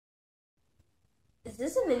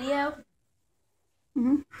this a video?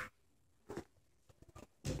 Mm-hmm.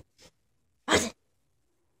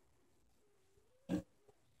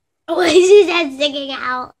 What is that sticking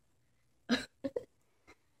out?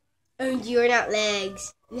 And you're not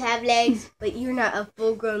legs. You have legs, but you're not a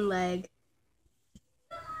full-grown leg.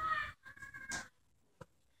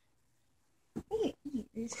 Look at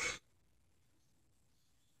ears.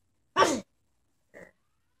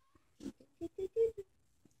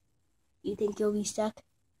 You think you'll be stuck?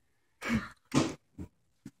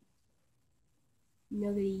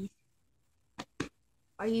 Nobody's.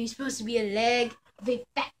 Are you supposed to be a leg? A big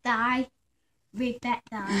fat thigh? Big fat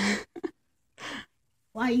thigh.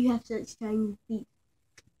 Why do you have such tiny feet?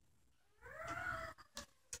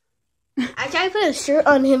 I tried to put a shirt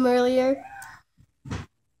on him earlier.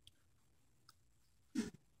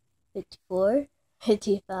 54,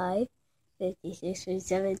 55, 56,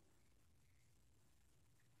 57.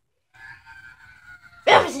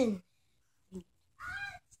 Jefferson!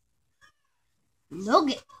 No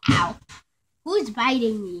get ow. Who's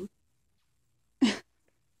biting me?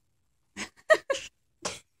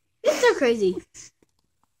 It's so crazy.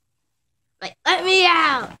 Like, let me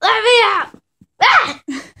out! Let me out! Ah!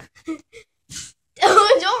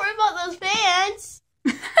 Don't rip out those pants.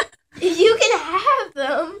 You can have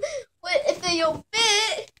them, but if they don't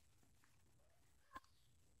fit,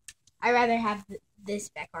 I'd rather have this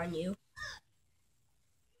back on you.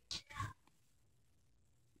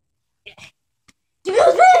 Give me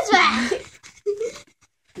those pants back!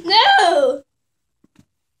 No!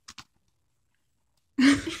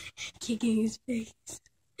 Kicking his face.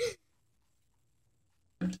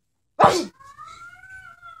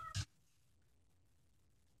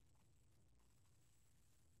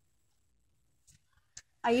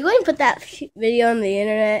 Are you going to put that video on the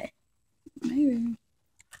internet? Maybe.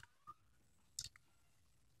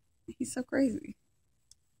 He's so crazy.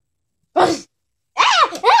 I'll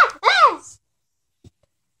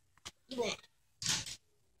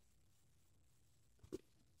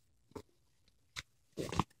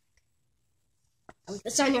put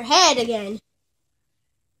this on your head again.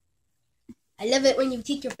 I love it when you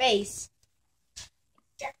kick your face.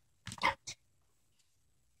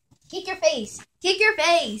 Kick your face. Kick your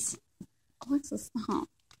face. Alexa, stop.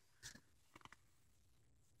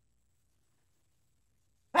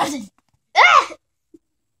 Ah!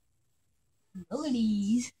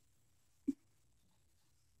 Nobody's.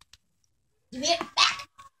 Give it back.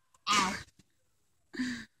 Ow.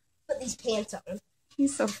 Put these pants on.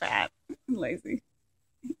 He's so fat and lazy.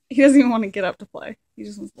 He doesn't even want to get up to play. He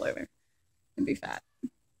just wants to lay there and be fat.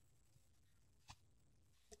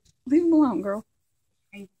 Leave him alone, girl.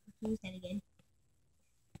 Use that again.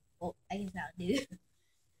 Well, I guess that'll do.